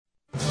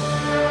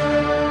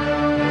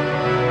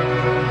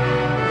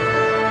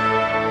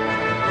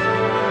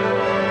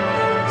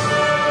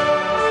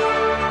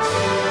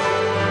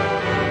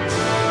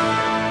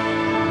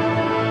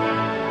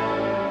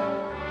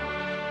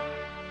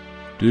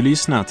Du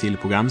lyssnar till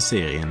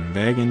programserien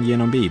Vägen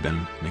genom Bibeln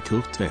med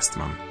Kurt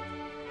Westman.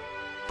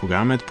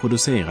 Programmet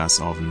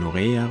produceras av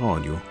Norea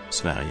Radio,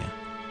 Sverige.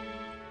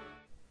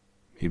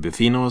 Vi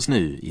befinner oss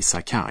nu i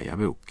Sakarja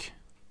bok.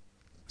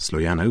 Slå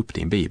gärna upp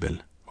din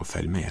bibel och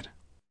följ med.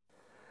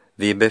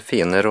 Vi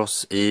befinner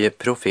oss i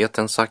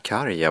profeten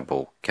Sakarja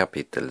bok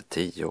kapitel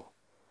 10.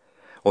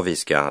 Och vi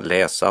ska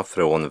läsa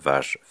från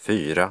vers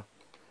 4.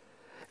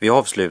 Vi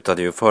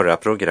avslutade ju förra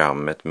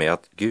programmet med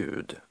att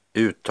Gud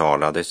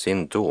uttalade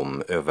sin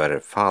dom över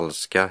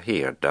falska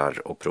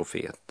herdar och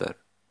profeter.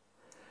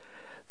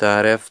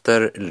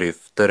 Därefter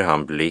lyfter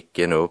han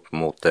blicken upp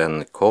mot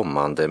den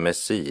kommande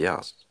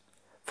Messias,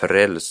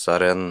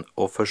 frälsaren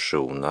och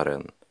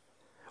försonaren,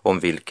 om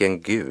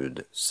vilken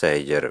Gud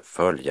säger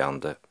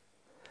följande.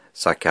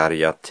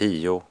 Sakarja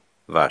 10,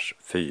 vers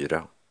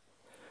 4.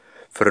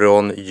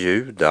 Från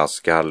Juda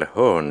skall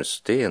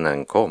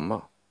hörnstenen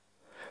komma,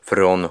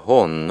 från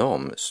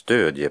honom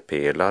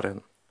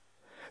stödjepelaren,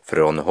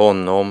 från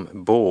honom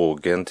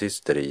bågen till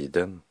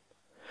striden,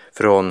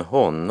 från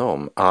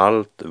honom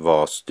allt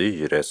vad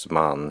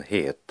styresman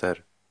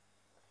heter.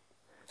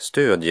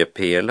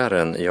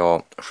 Stödjepelaren,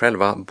 ja,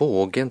 själva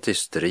bågen till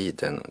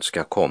striden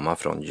ska komma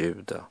från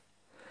Juda.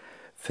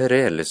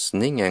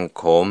 Frälsningen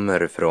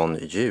kommer från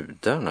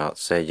judarna,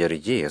 säger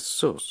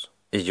Jesus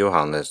i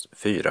Johannes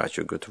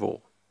 4:22.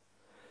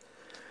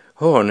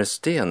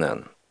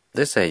 Hörnstenen,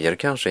 det säger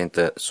kanske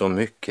inte så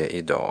mycket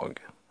idag,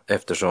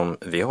 eftersom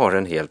vi har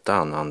en helt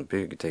annan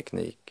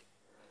byggteknik.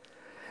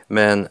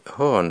 Men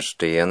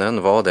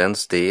hörnstenen var den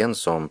sten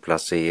som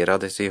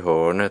placerades i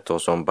hörnet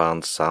och som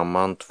band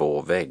samman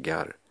två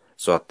väggar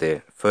så att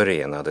det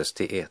förenades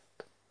till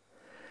ett.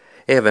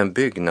 Även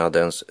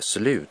byggnadens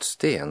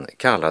slutsten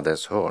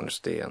kallades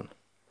hörnsten.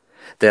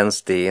 Den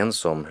sten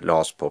som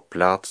lades på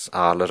plats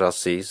allra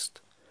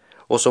sist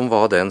och som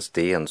var den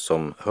sten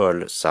som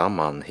höll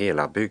samman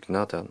hela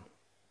byggnaden.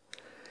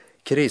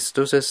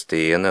 Kristus är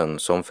stenen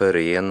som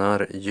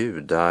förenar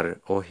judar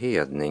och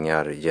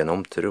hedningar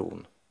genom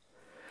tron.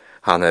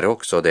 Han är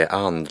också det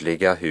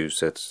andliga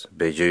husets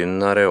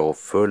begynnare och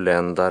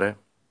fulländare.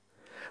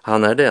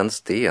 Han är den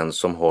sten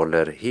som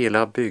håller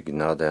hela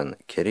byggnaden,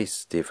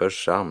 Kristi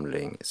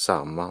församling,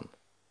 samman.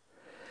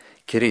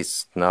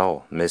 Kristna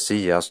och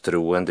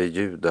messiastroende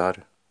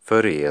judar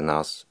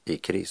förenas i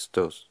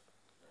Kristus.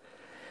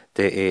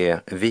 Det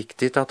är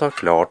viktigt att ha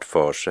klart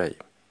för sig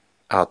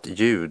att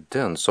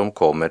juden som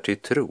kommer till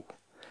tro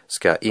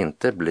ska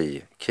inte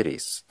bli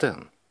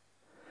kristen.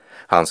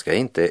 Han ska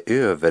inte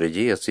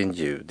överge sin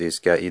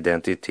judiska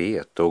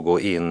identitet och gå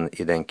in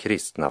i den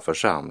kristna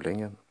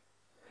församlingen.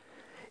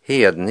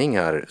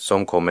 Hedningar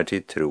som kommer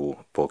till tro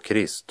på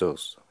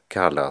Kristus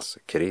kallas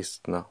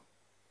kristna.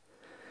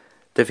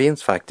 Det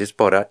finns faktiskt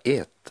bara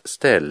ett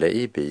ställe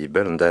i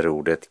Bibeln där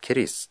ordet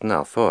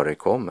kristna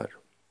förekommer.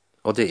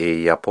 Och det är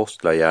i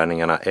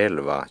Apostlagärningarna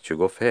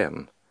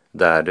 11:25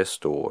 där det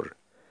står: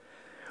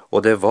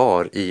 och det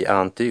var i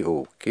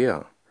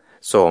Antiochia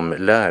som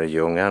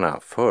lärjungarna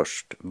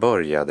först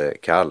började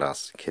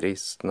kallas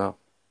kristna.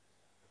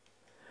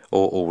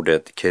 Och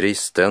ordet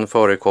kristen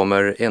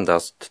förekommer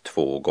endast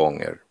 2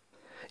 gånger.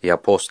 I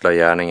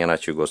Apostlagärningarna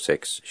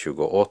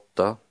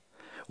 26:28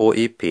 och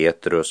i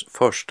Petrus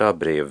första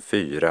brev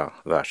 4,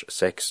 vers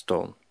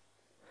 16.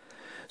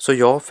 Så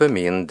jag för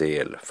min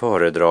del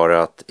föredrar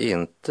att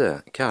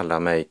inte kalla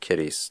mig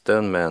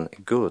kristen men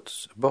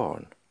Guds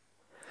barn.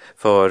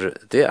 För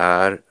det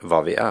är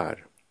vad vi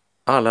är,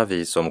 alla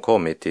vi som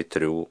kommit till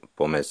tro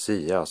på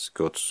Messias,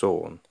 Guds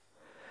son,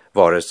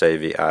 vare sig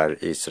vi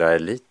är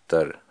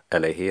israeliter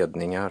eller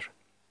hedningar.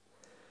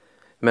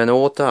 Men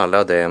åt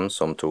alla dem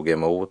som tog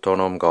emot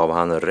honom gav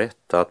han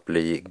rätt att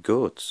bli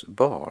Guds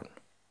barn,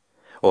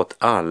 åt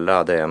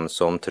alla dem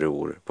som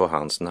tror på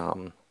hans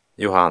namn.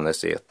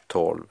 Johannes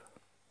 1:12.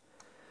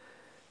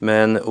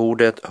 Men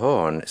ordet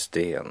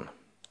hörnsten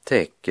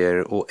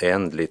täcker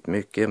oändligt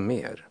mycket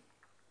mer.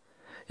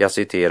 Jag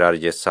citerar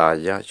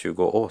Jesaja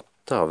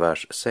 28,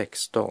 vers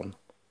 16.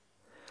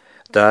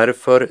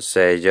 Därför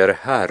säger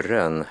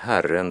Herren,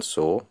 Herren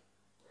så: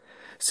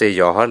 se,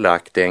 jag har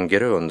lagt en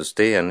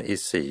grundsten i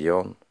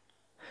Sion,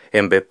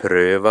 en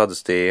beprövad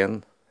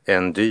sten,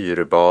 en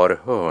dyrbar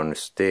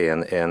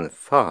hörnsten, en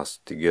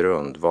fast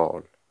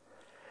grundval.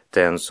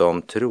 Den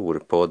som tror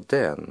på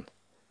den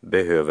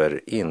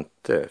behöver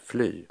inte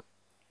fly.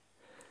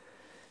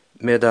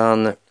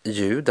 Medan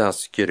Judas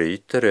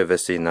skryter över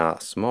sina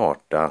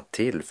smarta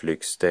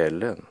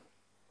tillflyktsställen,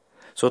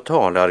 så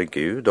talar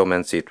Gud om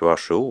en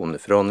situation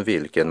från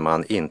vilken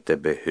man inte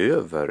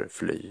behöver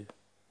fly.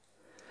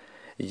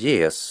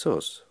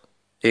 Jesus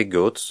är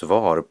Guds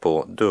svar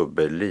på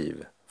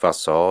dubbelliv,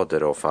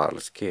 fasader och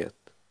falskhet.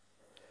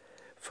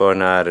 För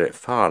när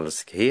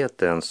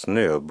falskhetens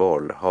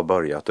snöboll har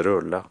börjat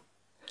rulla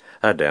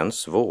är den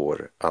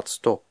svår att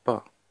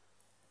stoppa.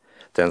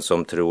 Den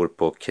som tror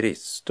på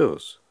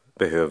Kristus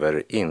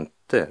behöver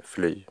inte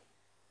fly.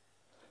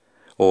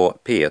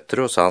 Och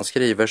Petrus, han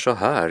skriver så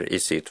här i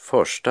sitt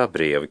första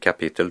brev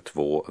kapitel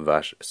 2,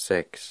 vers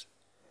 6.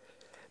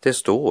 Det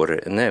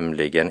står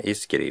nämligen i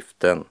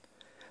skriften: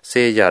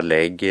 Se, jag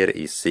lägger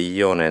i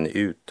Sion en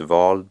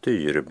utvald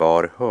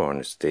dyrbar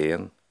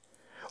hörnsten,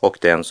 och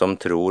den som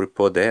tror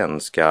på den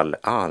skall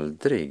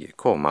aldrig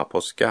komma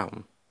på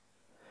skam.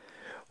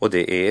 Och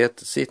det är ett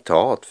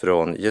citat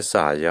från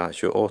Jesaja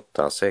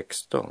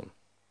 28:16.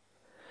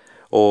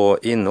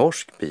 Och i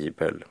norsk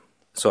bibel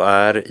så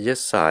är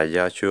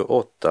Jesaja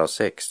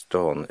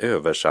 28:16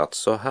 översatt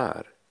så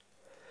här.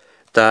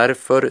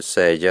 Därför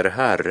säger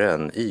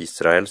Herren,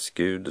 Israels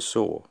Gud,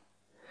 så: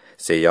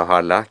 se, jag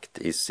har lagt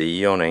i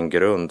Sion en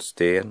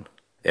grundsten,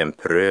 en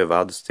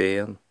prövad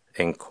sten,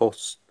 en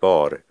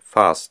kostbar,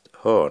 fast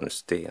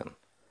hörnsten.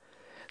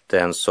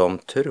 Den som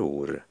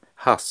tror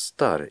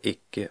hastar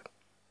icke.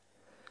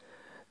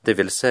 Det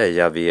vill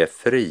säga, vi är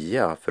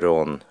fria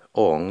från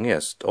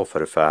ångest och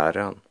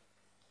förfäran.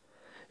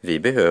 Vi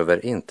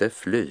behöver inte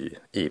fly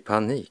i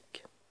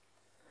panik.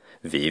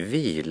 Vi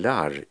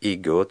vilar i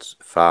Guds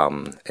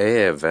famn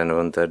även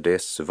under de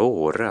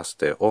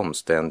svåraste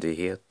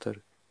omständigheter.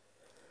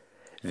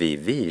 Vi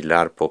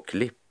vilar på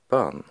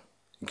klippan,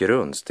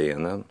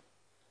 grundstenen.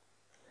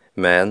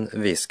 Men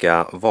vi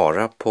ska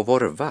vara på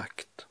vår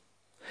vakt.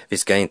 Vi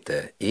ska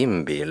inte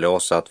inbilla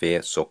oss att vi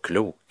är så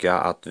kloka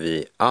att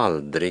vi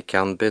aldrig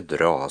kan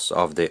bedras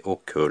av det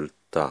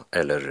ockulta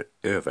eller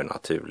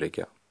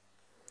övernaturliga.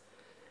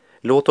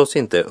 Låt oss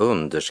inte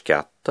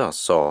underskatta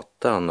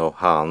Satan och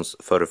hans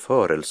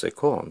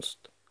förförelsekonst.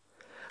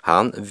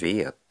 Han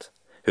vet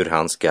hur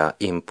han ska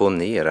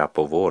imponera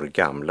på vår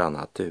gamla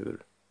natur.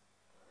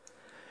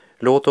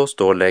 Låt oss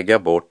då lägga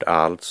bort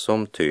allt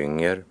som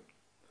tynger,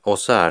 och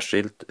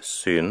särskilt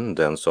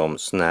synden som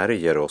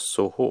snärjer oss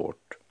så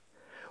hårt,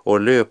 och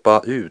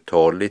löpa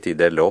uthålligt i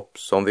det lopp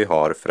som vi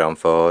har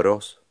framför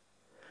oss.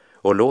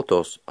 Och låt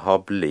oss ha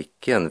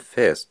blicken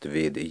fäst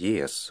vid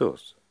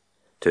Jesus,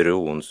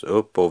 trons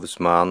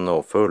upphovsman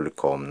och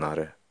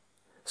fullkomnare,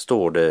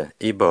 står det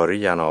i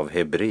början av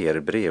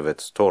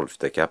Hebreerbrevets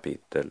 12:e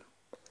kapitel.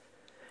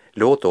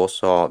 Låt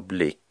oss ha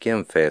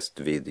blicken fäst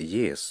vid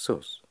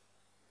Jesus.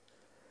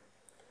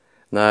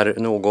 När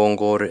någon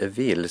går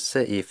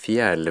vilse i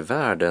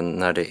fjällvärlden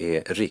när det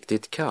är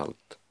riktigt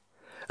kallt,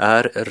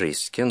 är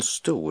risken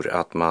stor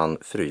att man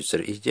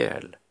fryser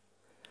ihjäl.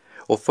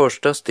 Och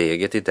första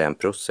steget i den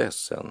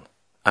processen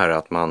är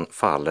att man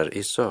faller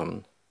i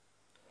sömn.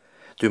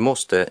 Du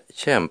måste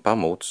kämpa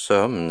mot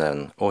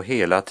sömnen och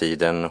hela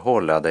tiden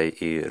hålla dig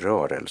i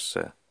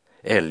rörelse,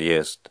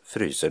 eljest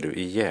fryser du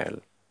ihjäl.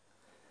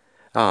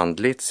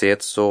 Andligt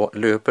sett så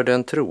löper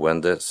den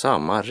troende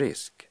samma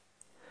risk.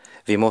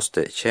 Vi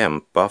måste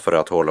kämpa för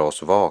att hålla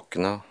oss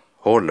vakna,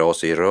 hålla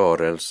oss i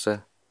rörelse,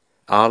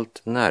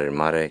 allt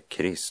närmare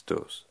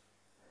Kristus.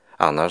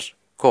 Annars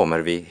kommer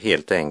vi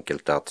helt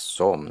enkelt att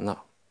somna.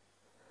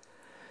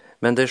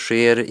 Men det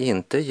sker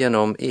inte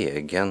genom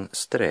egen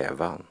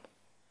strävan,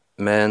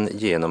 men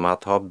genom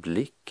att ha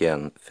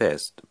blicken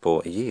fäst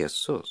på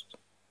Jesus.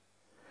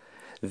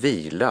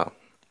 Vila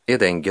är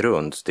den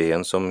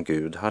grundsten som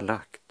Gud har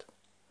lagt.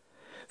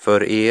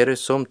 För er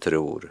som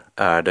tror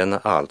är den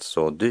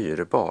alltså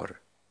dyrbar,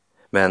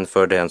 men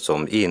för den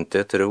som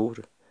inte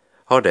tror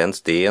har den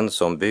sten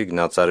som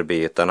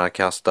byggnadsarbetarna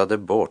kastade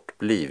bort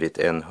blivit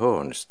en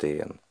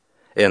hörnsten,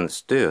 en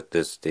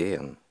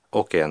stötesten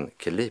och en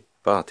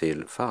klippa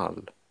till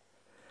fall.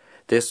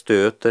 Det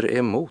stöter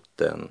emot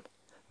den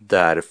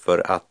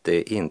därför att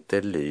det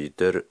inte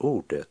lyder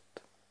ordet.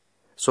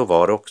 Så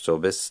var också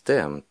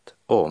bestämt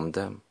om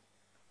dem.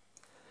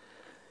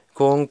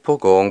 Gång på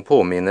gång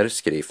påminner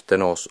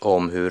skriften oss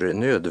om hur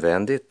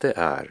nödvändigt det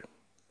är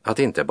att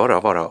inte bara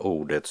vara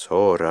ordets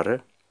hörare,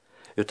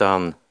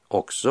 utan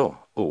också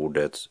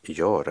ordets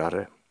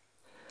görare.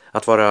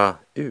 Att vara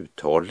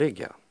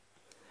uthålliga,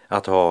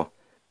 att ha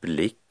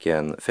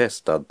blicken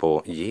fästad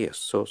på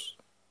Jesus.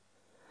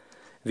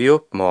 Vi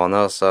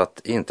uppmanas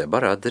att inte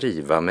bara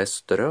driva med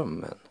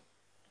strömmen,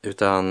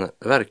 utan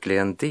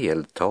verkligen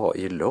delta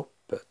i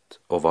loppet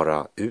och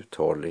vara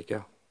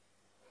uthålliga.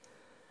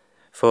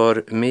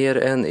 För mer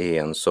än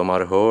en som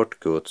har hört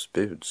Guds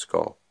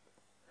budskap,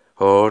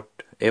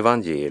 hört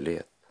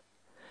evangeliet,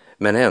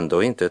 men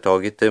ändå inte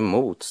tagit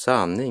emot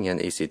sanningen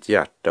i sitt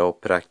hjärta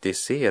och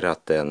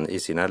praktiserat den i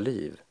sina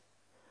liv,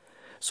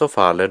 så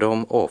faller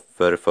de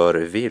offer för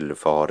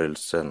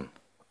villfarelsen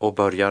och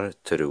börjar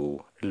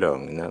tro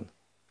lögnen.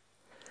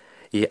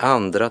 I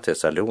andra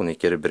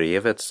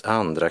Thessalonikerbrevets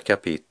 2:a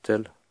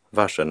kapitel,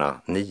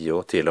 verserna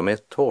 9 till och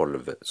med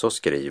 12, så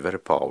skriver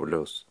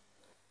Paulus: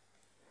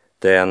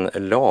 den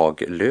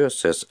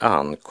laglöses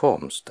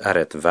ankomst är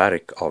ett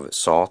verk av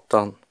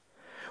Satan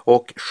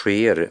och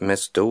sker med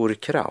stor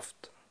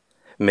kraft,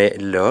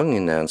 med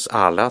lögnens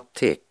alla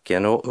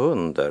tecken och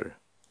under,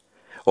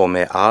 och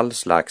med all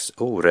slags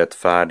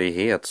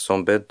orättfärdighet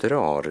som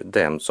bedrar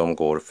dem som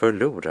går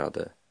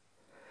förlorade,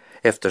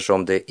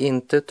 eftersom de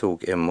inte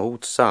tog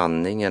emot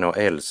sanningen och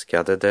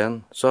älskade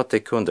den så att de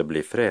kunde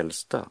bli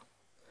frälsta.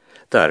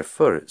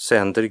 Därför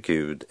sänder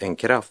Gud en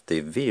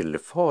kraftig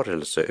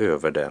villfarelse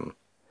över dem,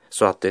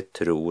 så att de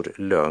tror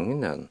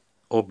lögnen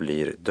och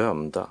blir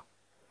dömda.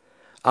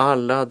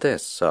 Alla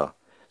dessa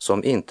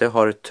som inte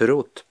har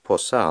trott på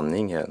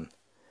sanningen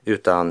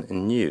utan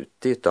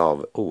njutit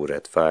av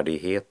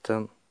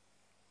orättfärdigheten.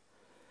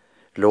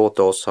 Låt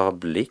oss ha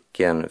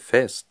blicken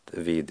fäst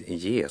vid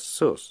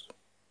Jesus.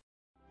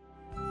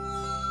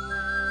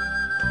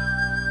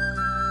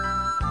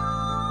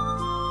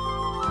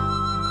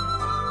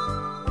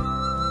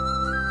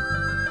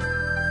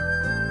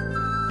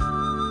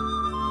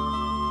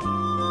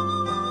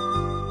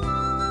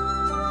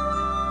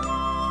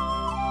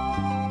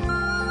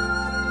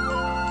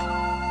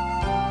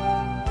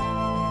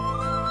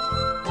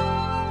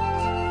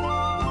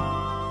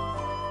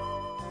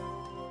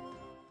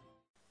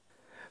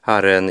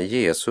 Herren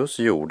Jesus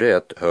gjorde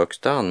ett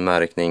högst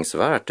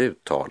anmärkningsvärt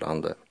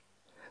uttalande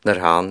när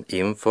han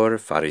inför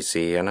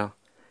fariseerna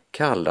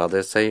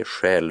kallade sig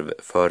själv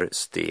för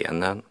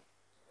stenen.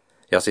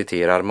 Jag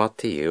citerar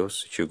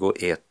Matteus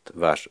 21,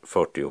 vers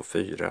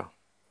 44.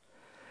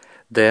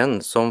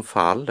 Den som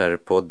faller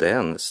på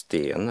den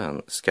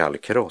stenen skall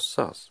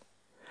krossas,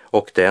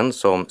 och den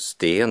som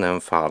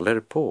stenen faller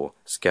på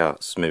ska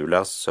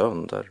smulas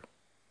sönder.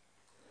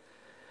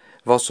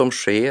 Vad som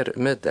sker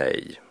med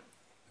dig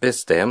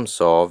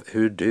bestäms av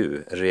hur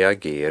du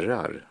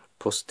reagerar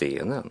på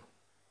stenen.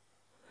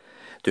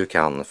 Du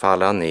kan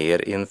falla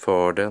ner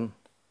inför den,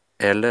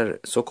 eller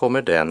så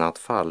kommer den att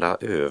falla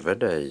över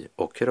dig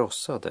och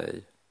krossa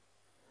dig.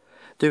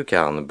 Du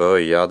kan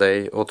böja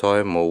dig och ta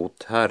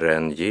emot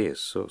Herren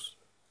Jesus.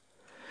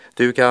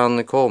 Du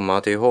kan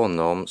komma till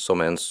honom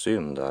som en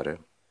syndare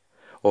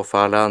och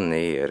falla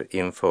ner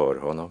inför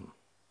honom,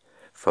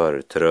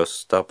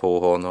 förtrösta på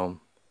honom,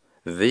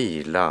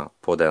 vila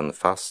på den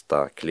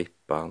fasta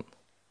klippan.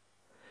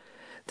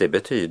 Det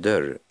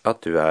betyder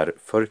att du är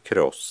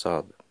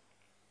förkrossad.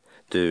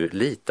 Du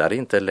litar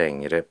inte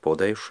längre på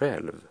dig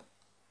själv.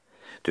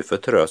 Du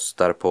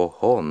förtröstar på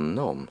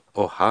honom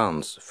och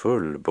hans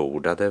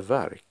fullbordade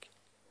verk.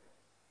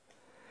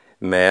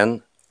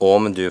 Men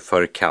om du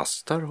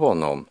förkastar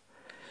honom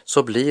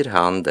så blir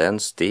han den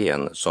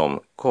sten som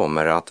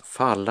kommer att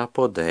falla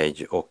på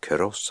dig och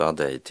krossa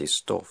dig till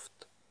stoft.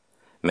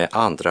 Med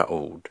andra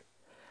ord,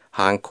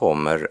 han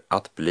kommer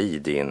att bli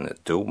din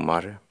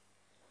domare.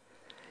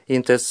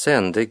 Inte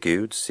sände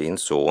Gud sin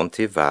son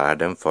till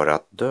världen för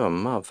att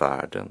döma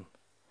världen,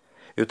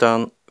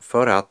 utan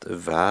för att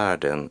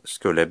världen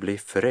skulle bli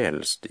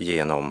frälst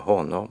genom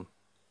honom.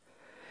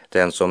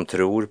 Den som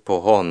tror på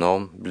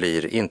honom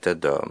blir inte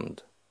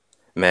dömd,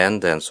 men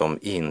den som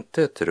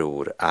inte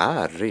tror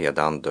är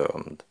redan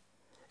dömd,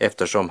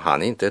 eftersom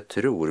han inte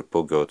tror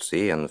på Guds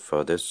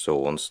enfödde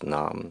sons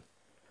namn,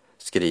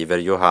 skriver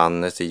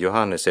Johannes i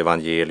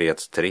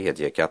Johannesevangeliets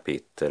 3:e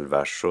kapitel,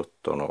 vers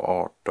 17 och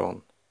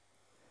 18.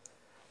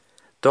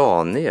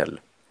 Daniel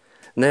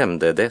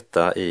nämnde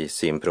detta i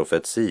sin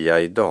profetia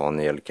i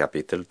Daniel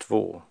kapitel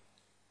 2.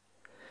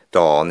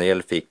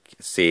 Daniel fick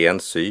se en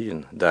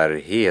syn där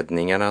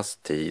hedningarnas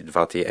tid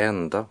var till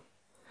ända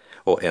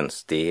och en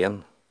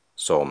sten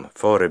som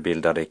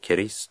förebildade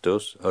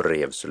Kristus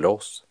revs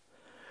loss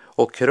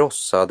och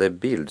krossade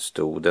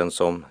bildstoden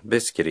som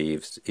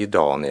beskrivs i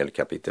Daniel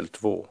kapitel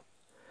 2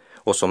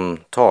 och som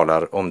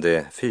talar om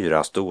de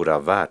 4 stora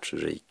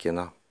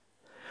världsrikena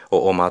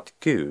och om att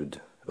Gud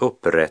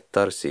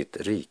upprättar sitt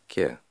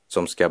rike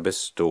som ska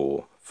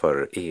bestå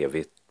för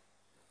evigt.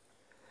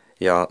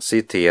 Jag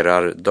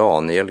citerar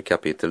Daniel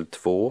kapitel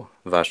 2,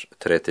 vers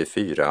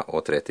 34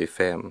 och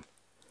 35.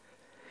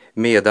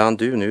 Medan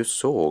du nu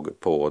såg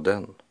på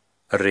den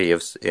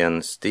revs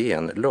en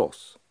sten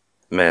loss,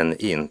 men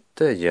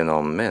inte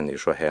genom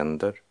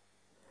människohänder,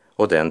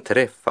 och den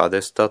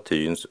träffade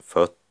statyns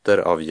fötter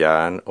av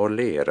järn och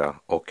lera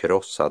och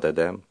krossade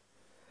dem.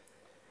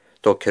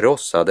 Då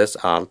krossades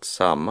allt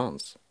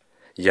sammans,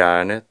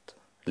 järnet,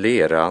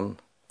 leran,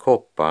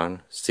 kopparn,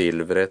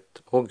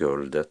 silvret och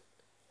guldet,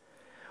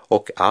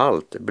 och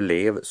allt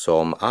blev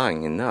som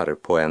agnar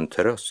på en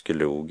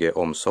tröskloge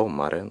om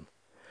sommaren,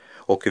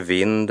 och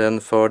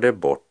vinden förde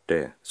bort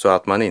det så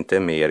att man inte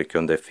mer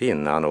kunde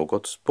finna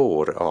något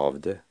spår av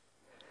det.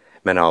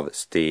 Men av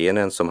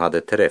stenen som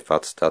hade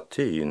träffat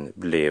statyn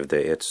blev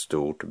det ett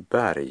stort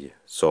berg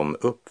som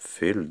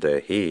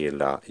uppfyllde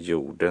hela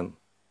jorden.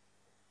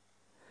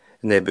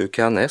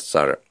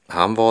 Nebukadnessar,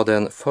 han var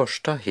den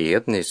första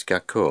hedniska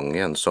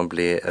kungen som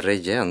blev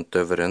regent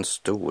över en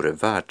stor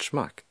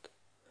världsmakt.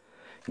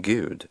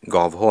 Gud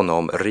gav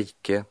honom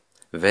rike,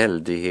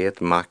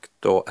 väldighet,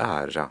 makt och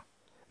ära,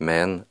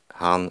 men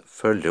han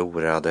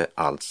förlorade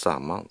allt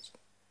sammans.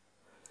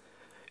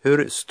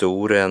 Hur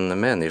stor en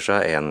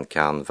människa än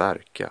kan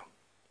verka,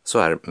 så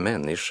är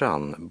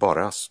människan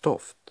bara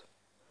stoft.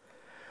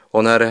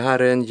 Och när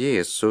Herren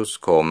Jesus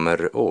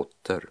kommer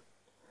åter,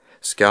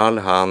 skall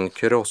han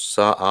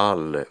krossa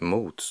all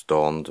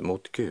motstånd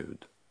mot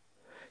Gud,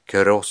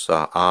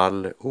 krossa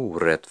all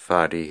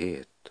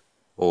orättfärdighet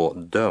och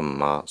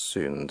döma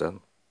synden.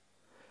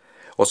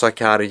 Och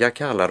Sakarja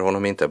kallar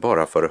honom inte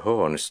bara för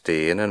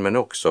hörnstenen men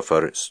också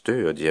för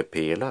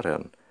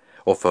stödjepelaren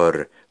och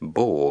för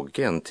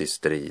bågen till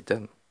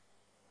striden.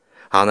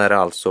 Han är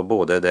alltså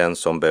både den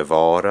som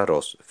bevarar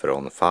oss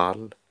från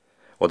fall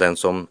och den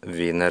som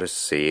vinner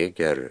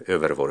seger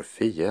över vår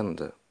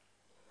fiende.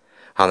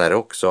 Han är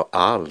också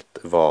allt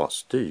vad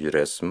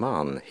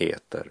styresman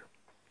heter,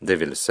 det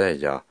vill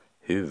säga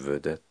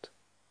huvudet.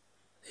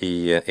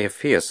 I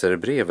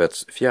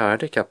Efeserbrevets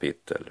 4:e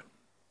kapitel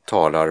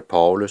talar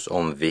Paulus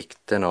om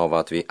vikten av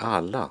att vi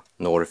alla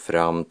når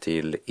fram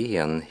till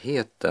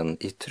enheten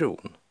i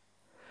tron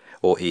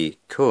och i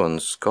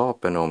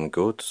kunskapen om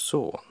Guds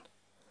son,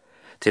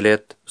 till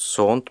ett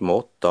sådant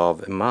mått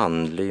av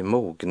manlig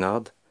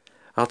mognad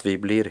att vi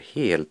blir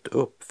helt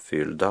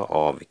uppfyllda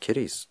av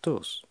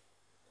Kristus.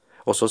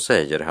 Och så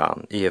säger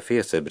han i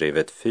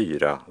Efeserbrevet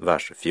 4,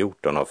 vers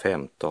 14 och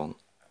 15.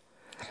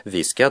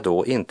 Vi ska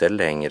då inte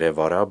längre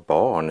vara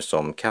barn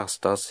som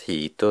kastas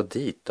hit och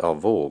dit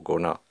av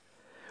vågorna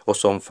och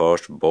som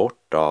förs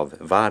bort av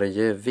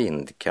varje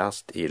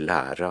vindkast i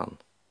läran.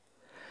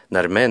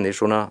 När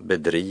människorna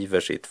bedriver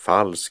sitt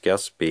falska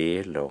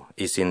spel och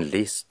i sin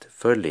list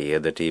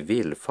förleder till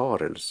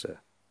villfarelse.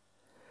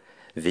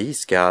 Vi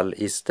skall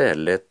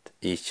istället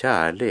i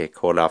kärlek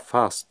hålla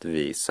fast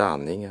vid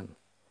sanningen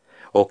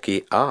och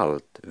i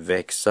allt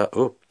växa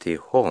upp till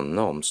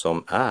honom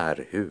som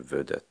är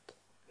huvudet,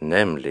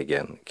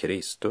 nämligen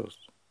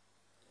Kristus.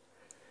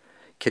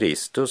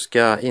 Kristus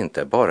ska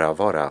inte bara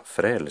vara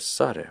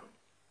frälsare,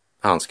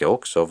 han ska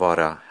också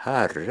vara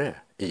Herre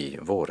i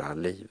våra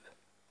liv.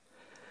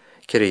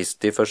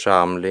 Kristi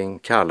församling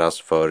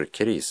kallas för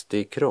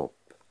Kristi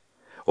kropp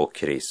och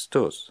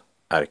Kristus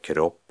är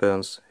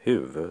kroppens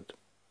huvud.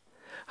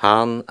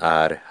 Han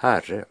är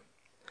Herre,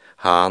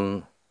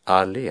 han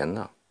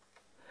alena.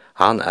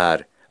 Han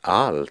är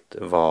allt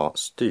vad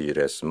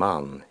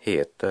styresman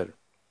heter.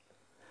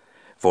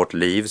 Vårt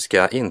liv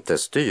ska inte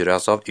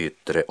styras av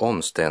yttre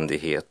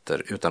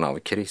omständigheter utan av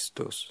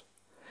Kristus.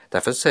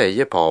 Därför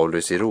säger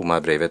Paulus i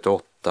Romarbrevet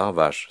 8,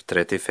 vers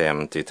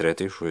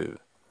 35-37.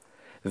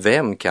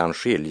 Vem kan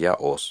skilja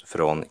oss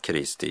från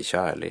Kristi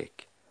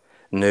kärlek?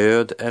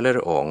 Nöd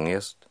eller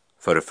ångest,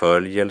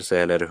 förföljelse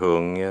eller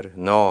hunger,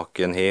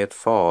 nakenhet,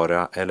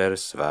 fara eller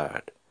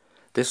svärd.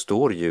 Det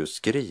står ju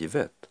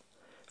skrivet.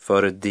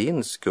 För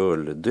din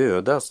skull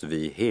dödas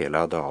vi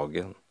hela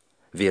dagen.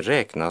 Vi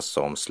räknas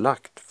som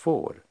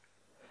slaktfår.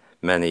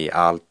 Men i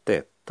allt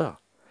detta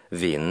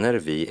vinner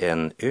vi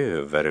en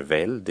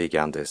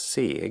överväldigande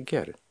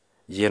seger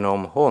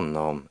genom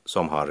honom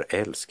som har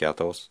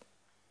älskat oss.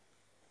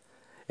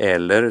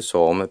 Eller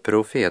som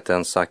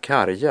profeten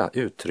Sakarja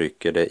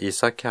uttrycker det i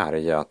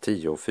Sakarja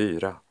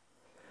 10:4.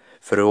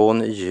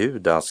 Från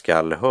Juda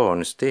skall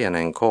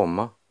hörnstenen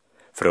komma,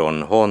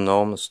 från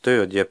honom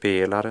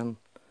stödjepelaren,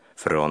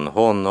 från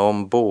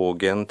honom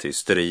bågen till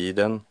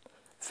striden,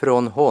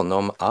 från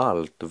honom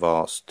allt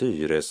vad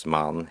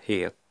styresman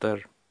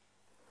heter.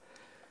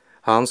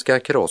 Han ska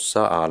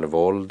krossa all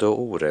våld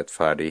och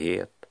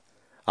orättfärdighet,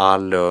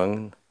 all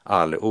lögn,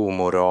 all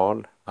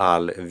omoral,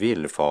 all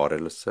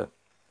villfarelse,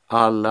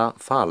 alla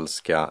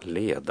falska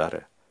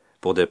ledare,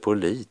 både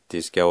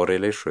politiska och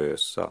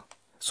religiösa,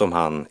 som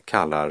han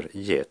kallar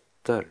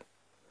getter.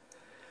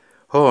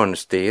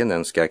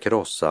 Hörnstenen ska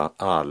krossa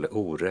all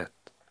orätt.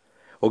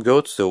 Och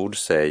Guds ord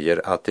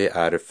säger att det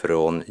är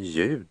från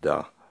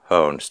Juda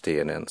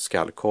hörnstenen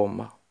skall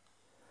komma.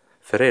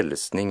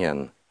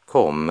 Frälsningen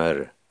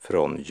kommer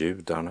från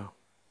judarna.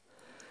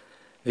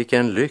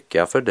 Vilken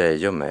lycka för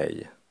dig och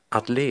mig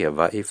att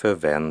leva i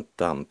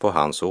förväntan på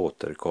hans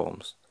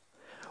återkomst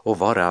och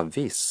vara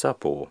vissa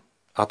på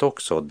att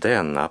också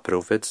denna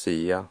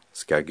profetia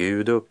ska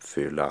Gud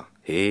uppfylla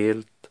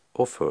helt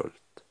och fullt.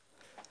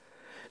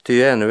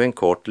 Ty ännu en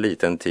kort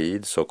liten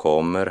tid så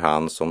kommer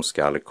han som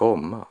skall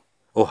komma,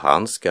 och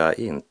han ska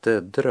inte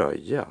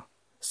dröja,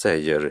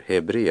 säger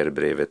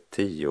Hebreerbrevet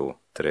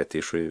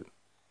 10:37.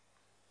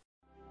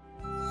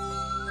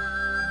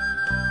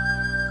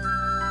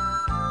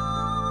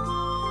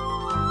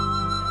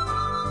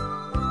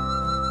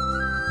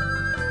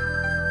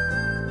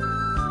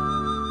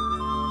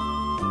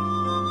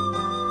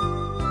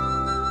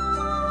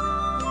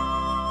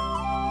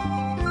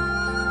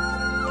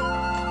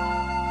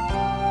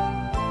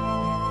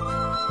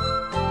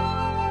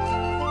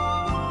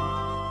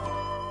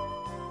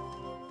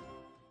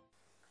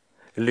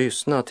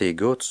 Lyssna till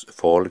Guds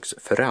folks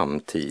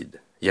framtid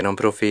genom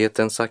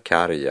profeten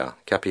Sakarja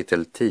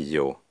kapitel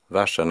 10,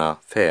 verserna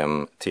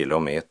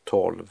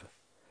 5-12.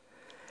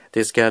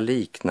 Det ska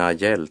likna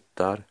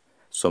hjältar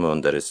som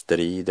under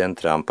striden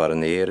trampar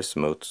ner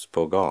smuts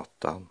på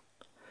gatan.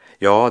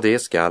 Ja, det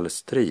skall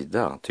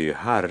strida, ty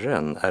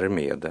Herren är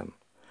med dem,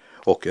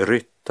 och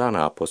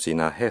ryttarna på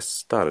sina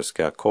hästar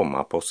ska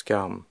komma på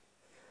skam.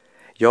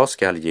 Jag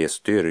skall ge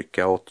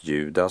styrka åt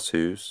Judas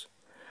hus,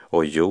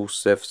 och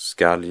Josef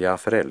skall jag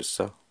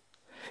frälsa.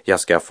 Jag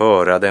ska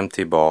föra dem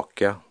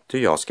tillbaka,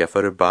 ty jag ska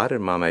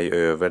förbarma mig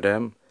över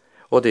dem,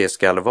 och det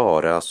skall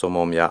vara som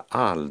om jag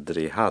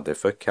aldrig hade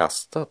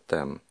förkastat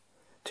dem,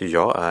 ty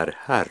jag är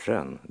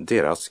Herren,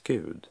 deras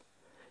Gud.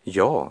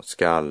 Jag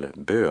skall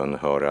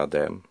bönhöra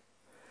dem.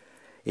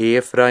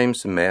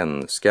 Efraims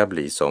män ska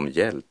bli som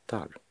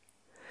hjältar.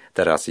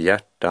 Deras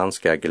hjärtan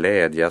ska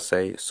glädja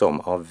sig som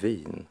av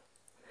vin.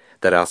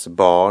 Deras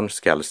barn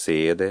skall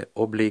se det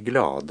och bli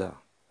glada.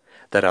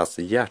 Deras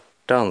hjärtan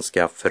hjärtan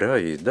ska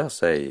fröjda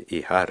sig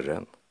i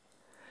Herren.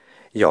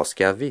 Jag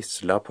ska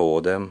vissla på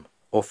dem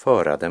och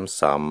föra dem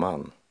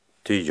samman,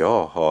 ty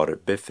jag har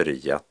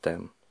befriat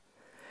dem.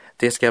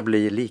 Det ska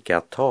bli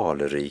lika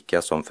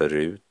talrika som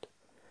förut.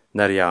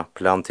 När jag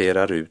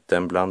planterar ut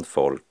dem bland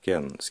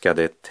folken ska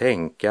det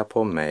tänka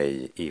på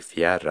mig i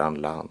fjärran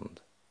land.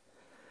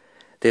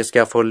 De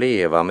ska få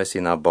leva med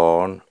sina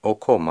barn och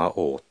komma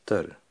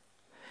åter.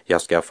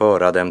 Jag ska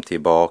föra dem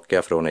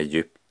tillbaka från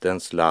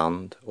Egyptens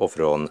land och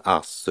från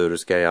Assur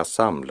ska jag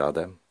samla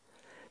dem.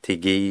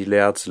 Till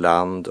Gileads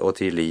land och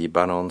till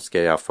Libanon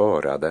ska jag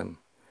föra dem.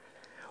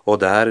 Och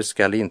där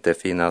skall inte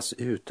finnas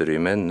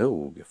utrymme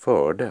nog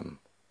för dem.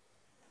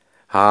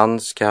 Han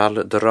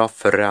skall dra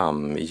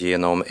fram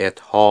genom ett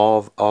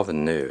hav av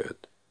nöd.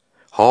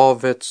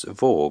 Havets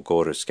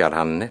vågor skall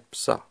han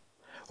näpsa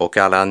och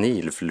alla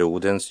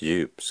Nilflodens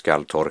djup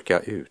skall torka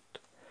ut.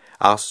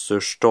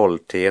 Assurs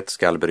stolthet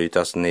skall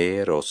brytas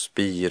ner och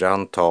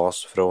spiran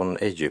tas från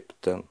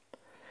Egypten.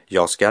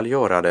 Jag skall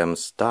göra dem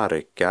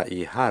starka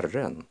i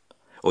Herren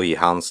och i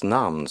hans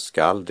namn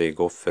skall de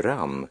gå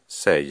fram,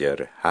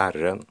 säger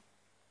Herren.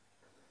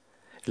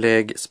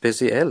 Lägg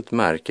speciellt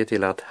märke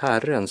till att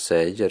Herren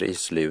säger i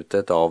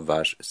slutet av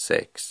vers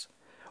 6,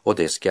 och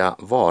det ska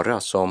vara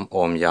som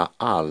om jag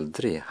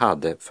aldrig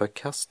hade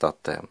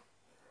förkastat dem.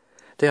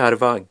 Det är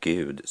vad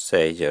Gud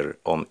säger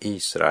om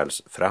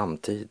Israels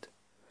framtid.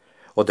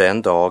 Och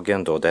den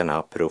dagen då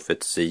denna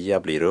profetia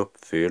blir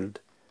uppfylld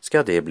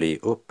ska det bli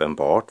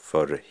uppenbart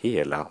för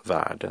hela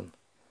världen.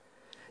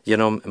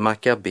 Genom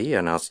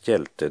Makabeernas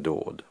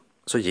hjältedåd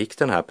så gick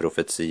den här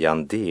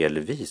profetian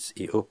delvis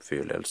i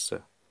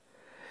uppfyllelse.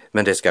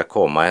 Men det ska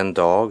komma en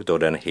dag då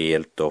den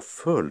helt och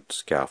fullt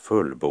ska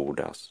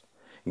fullbordas.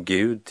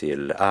 Gud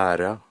till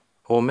ära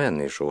och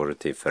människor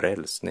till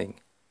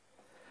frälsning.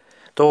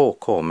 Då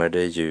kommer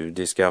det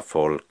judiska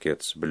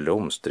folkets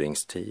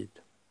blomstringstid.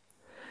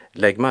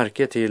 Lägg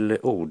märke till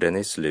orden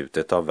i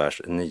slutet av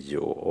vers 9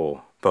 och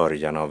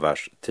början av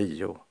vers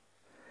 10.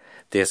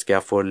 De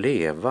ska få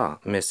leva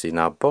med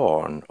sina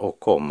barn och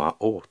komma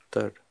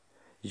åter.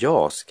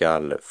 Jag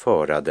ska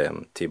föra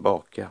dem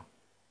tillbaka.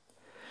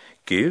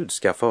 Gud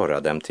ska föra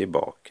dem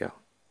tillbaka,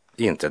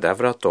 inte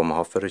därför att de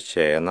har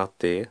förtjänat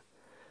det,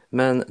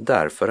 men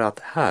därför att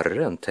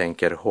Herren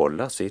tänker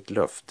hålla sitt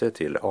löfte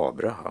till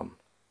Abraham.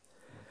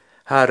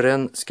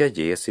 Herren ska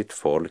ge sitt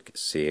folk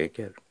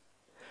seger,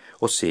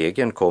 och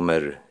segern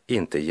kommer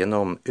inte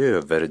genom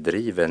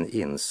överdriven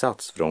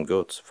insats från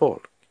Guds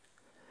folk,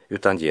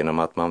 utan genom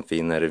att man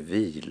finner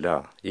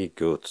vila i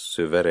Guds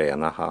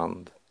suveräna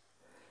hand.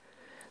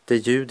 Det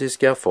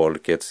judiska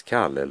folkets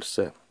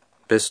kallelse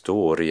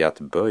består i att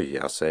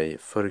böja sig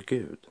för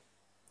Gud.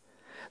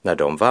 När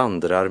de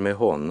vandrar med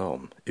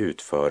honom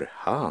utför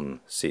han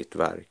sitt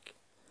verk.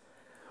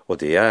 Och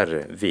det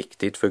är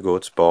viktigt för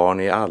Guds barn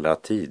i alla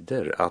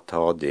tider att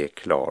ha det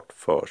klart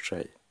för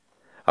sig,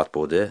 att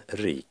både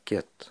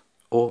riket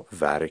och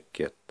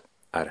verket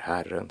är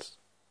Herrens.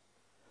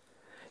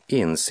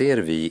 Inser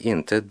vi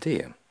inte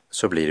det,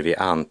 så blir vi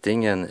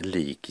antingen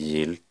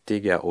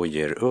likgiltiga och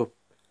ger upp,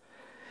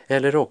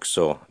 eller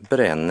också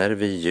bränner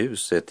vi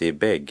ljuset i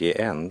bägge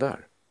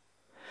ändar.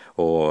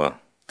 Och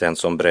den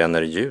som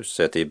bränner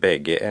ljuset i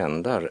bägge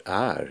ändar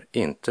är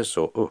inte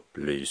så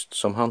upplyst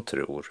som han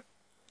tror.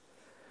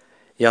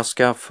 Jag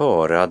ska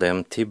föra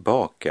dem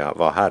tillbaka,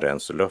 var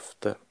Herrens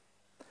löfte.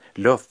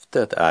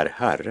 Löftet är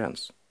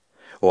Herrens,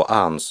 och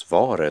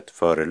ansvaret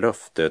för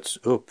löftets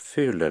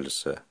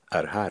uppfyllelse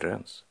är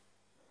Herrens.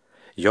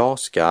 Jag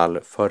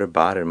skall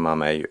förbarma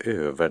mig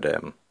över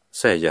dem,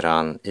 säger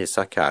han i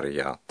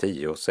Sakarja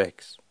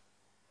 10:6.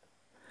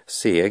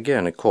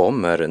 Segern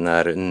kommer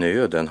när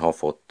nöden har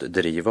fått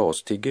driva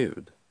oss till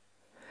Gud.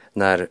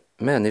 När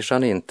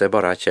människan inte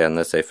bara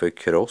känner sig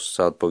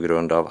förkrossad på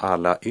grund av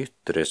alla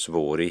yttre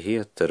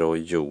svårigheter och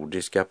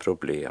jordiska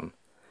problem,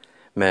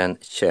 men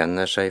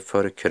känner sig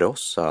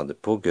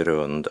förkrossad på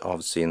grund av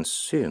sin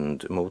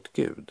synd mot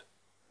Gud.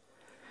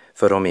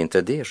 För om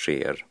inte det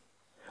sker,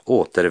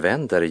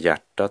 återvänder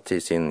hjärtat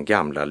till sin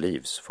gamla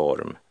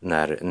livsform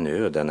när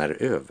nöden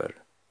är över.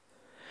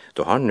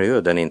 Då har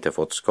nöden inte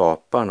fått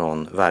skapa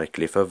någon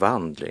verklig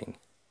förvandling.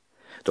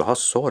 Då har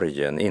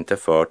sorgen inte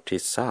fört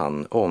till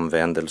sann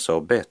omvändelse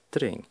och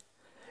bättring,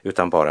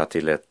 utan bara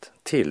till ett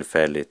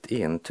tillfälligt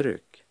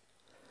intryck.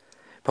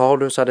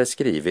 Paulus hade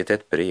skrivit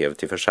ett brev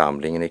till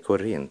församlingen i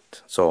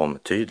Korint som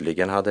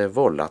tydligen hade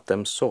vållat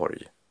dem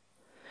sorg.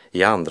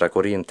 I andra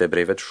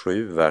Korinthierbrevet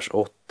 7, vers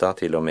 8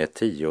 till och med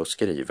 10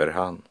 skriver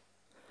han: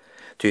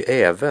 Ty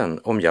även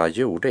om jag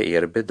gjorde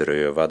er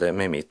bedrövade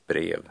med mitt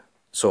brev,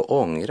 så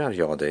ångrar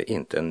jag det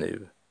inte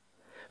nu.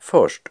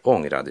 Först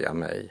ångrade jag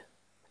mig,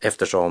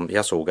 eftersom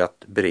jag såg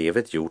att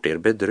brevet gjort er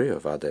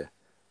bedrövade,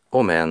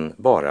 om än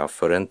bara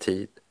för en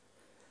tid.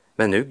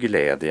 Men nu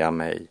gläder jag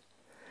mig,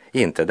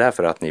 inte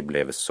därför att ni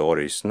blev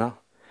sorgsna,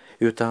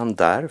 utan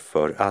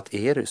därför att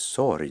er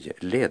sorg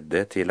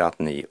ledde till att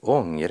ni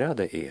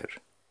ångrade er.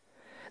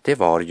 Det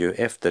var ju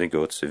efter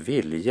Guds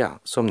vilja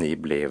som ni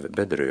blev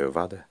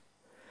bedrövade.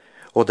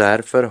 och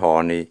därför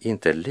har ni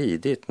inte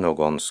lidit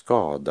någon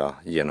skada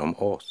genom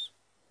oss.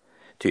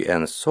 Ty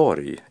en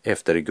sorg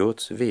efter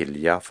Guds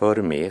vilja för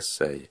med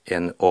sig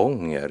en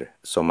ånger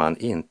som man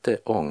inte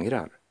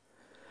ångrar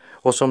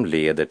och som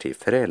leder till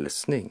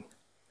frälsning,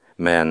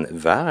 men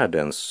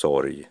världens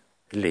sorg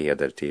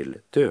leder till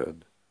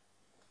död.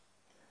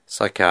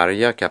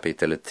 Sakarja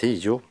kapitel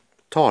 10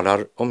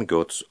 talar om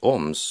Guds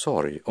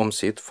omsorg om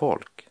sitt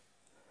folk.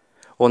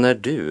 Och när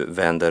du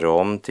vänder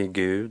om till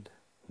Gud,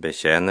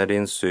 bekänner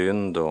din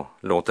synd och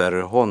låter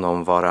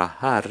honom vara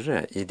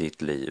herre i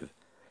ditt liv,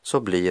 så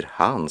blir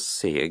hans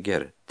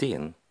seger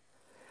din.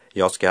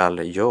 Jag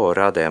skall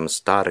göra dem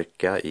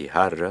starka i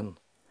Herren,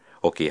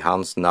 och i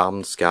hans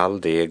namn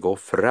skall det gå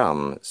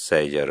fram,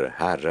 säger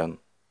Herren.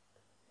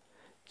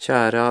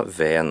 Kära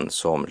vän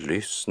som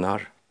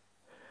lyssnar,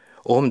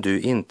 om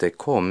du inte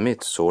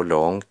kommit så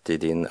långt i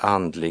din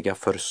andliga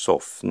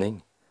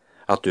försoffning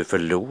att du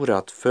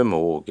förlorat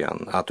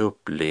förmågan att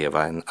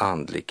uppleva en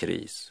andlig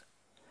kris,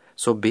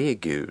 så be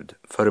Gud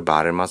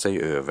förbarma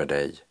sig över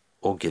dig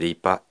och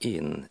gripa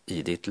in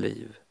i ditt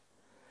liv.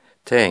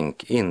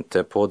 Tänk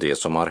inte på det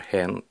som har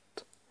hänt.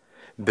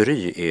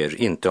 Bry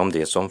er inte om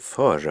det som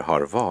förr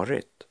har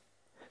varit.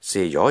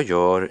 Se, jag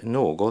gör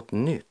något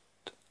nytt.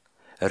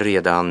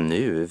 Redan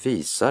nu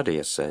visar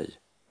det sig.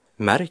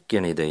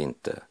 Märker ni det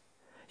inte?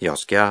 Jag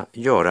ska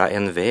göra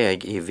en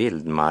väg i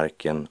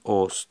vildmarken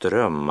och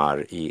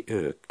strömmar i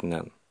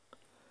öknen.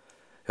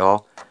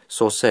 Ja,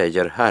 så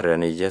säger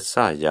Herren i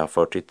Jesaja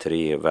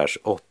 43, vers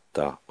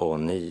 8 och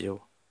 9.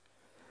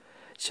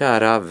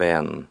 Kära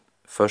vän,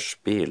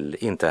 förspill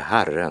inte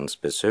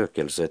Herrens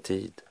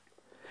besökelsetid.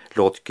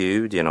 Låt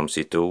Gud genom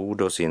sitt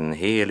ord och sin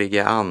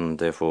helige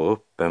ande få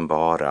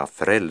uppenbara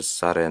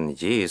frälsaren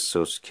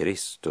Jesus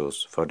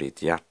Kristus för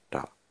ditt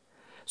hjärta,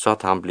 så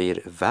att han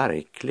blir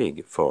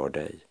verklig för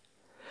dig,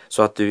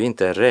 så att du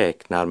inte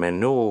räknar med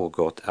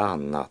något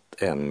annat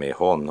än med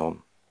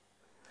honom.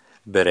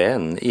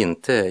 Bränn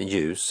inte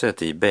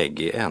ljuset i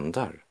bägge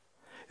ändar,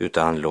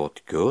 utan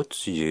låt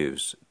Guds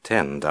ljus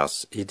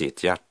tändas i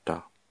ditt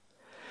hjärta.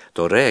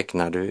 Då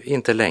räknar du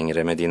inte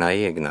längre med dina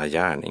egna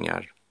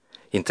gärningar,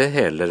 inte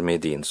heller med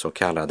din så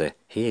kallade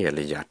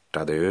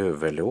helhjärtade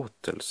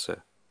överlåtelse.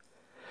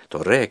 Då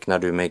räknar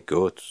du med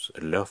Guds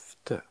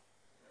löfte,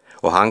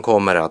 och han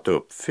kommer att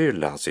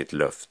uppfylla sitt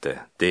löfte,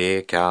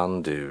 det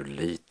kan du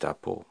lita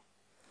på.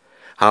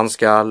 Han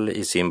skall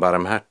i sin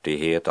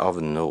barmhärtighet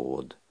av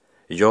nåd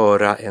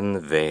göra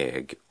en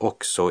väg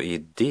också i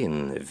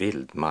din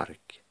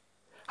vildmark.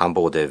 Han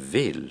både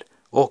vill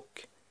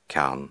och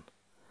kan.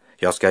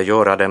 Jag ska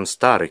göra dem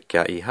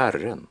starka i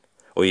Herren,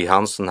 och i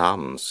hans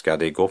namn ska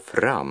det gå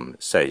fram,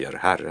 säger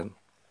Herren.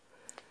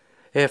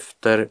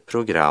 Efter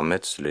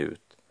programmets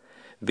slut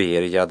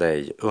ber jag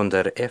dig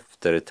under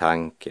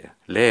eftertanke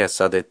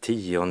läsa det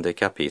 10:e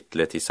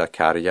kapitlet i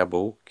Sakarja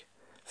bok,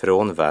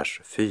 från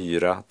vers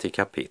 4 till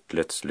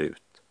kapitlets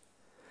slut.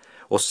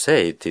 Och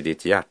säg till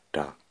ditt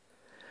hjärta,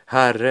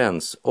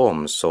 Herrens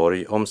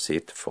omsorg om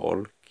sitt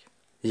folk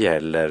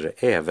gäller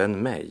även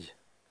mig.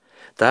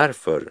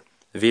 Därför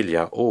vill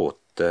jag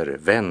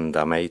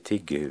återvända mig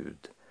till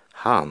Gud.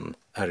 Han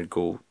är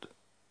god.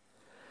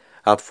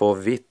 Att få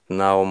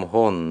vittna om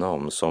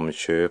honom som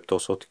köpt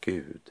oss åt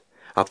Gud,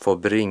 att få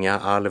bringa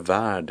all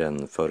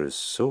världen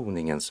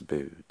försoningens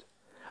bud,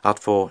 att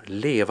få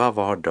leva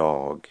var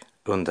dag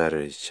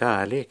under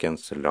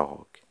kärlekens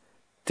lag,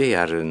 det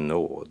är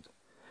nåd,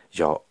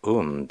 ja,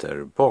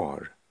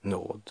 underbar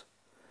nåd.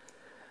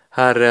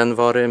 Herren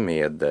vare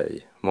med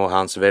dig, må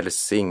hans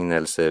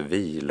välsignelse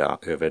vila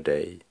över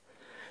dig,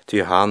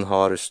 ty han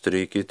har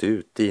strykit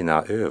ut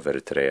dina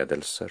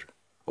överträdelser,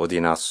 och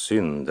dina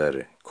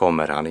synder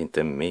kommer han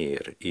inte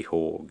mer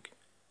ihåg.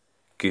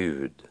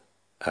 Gud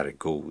är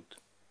god.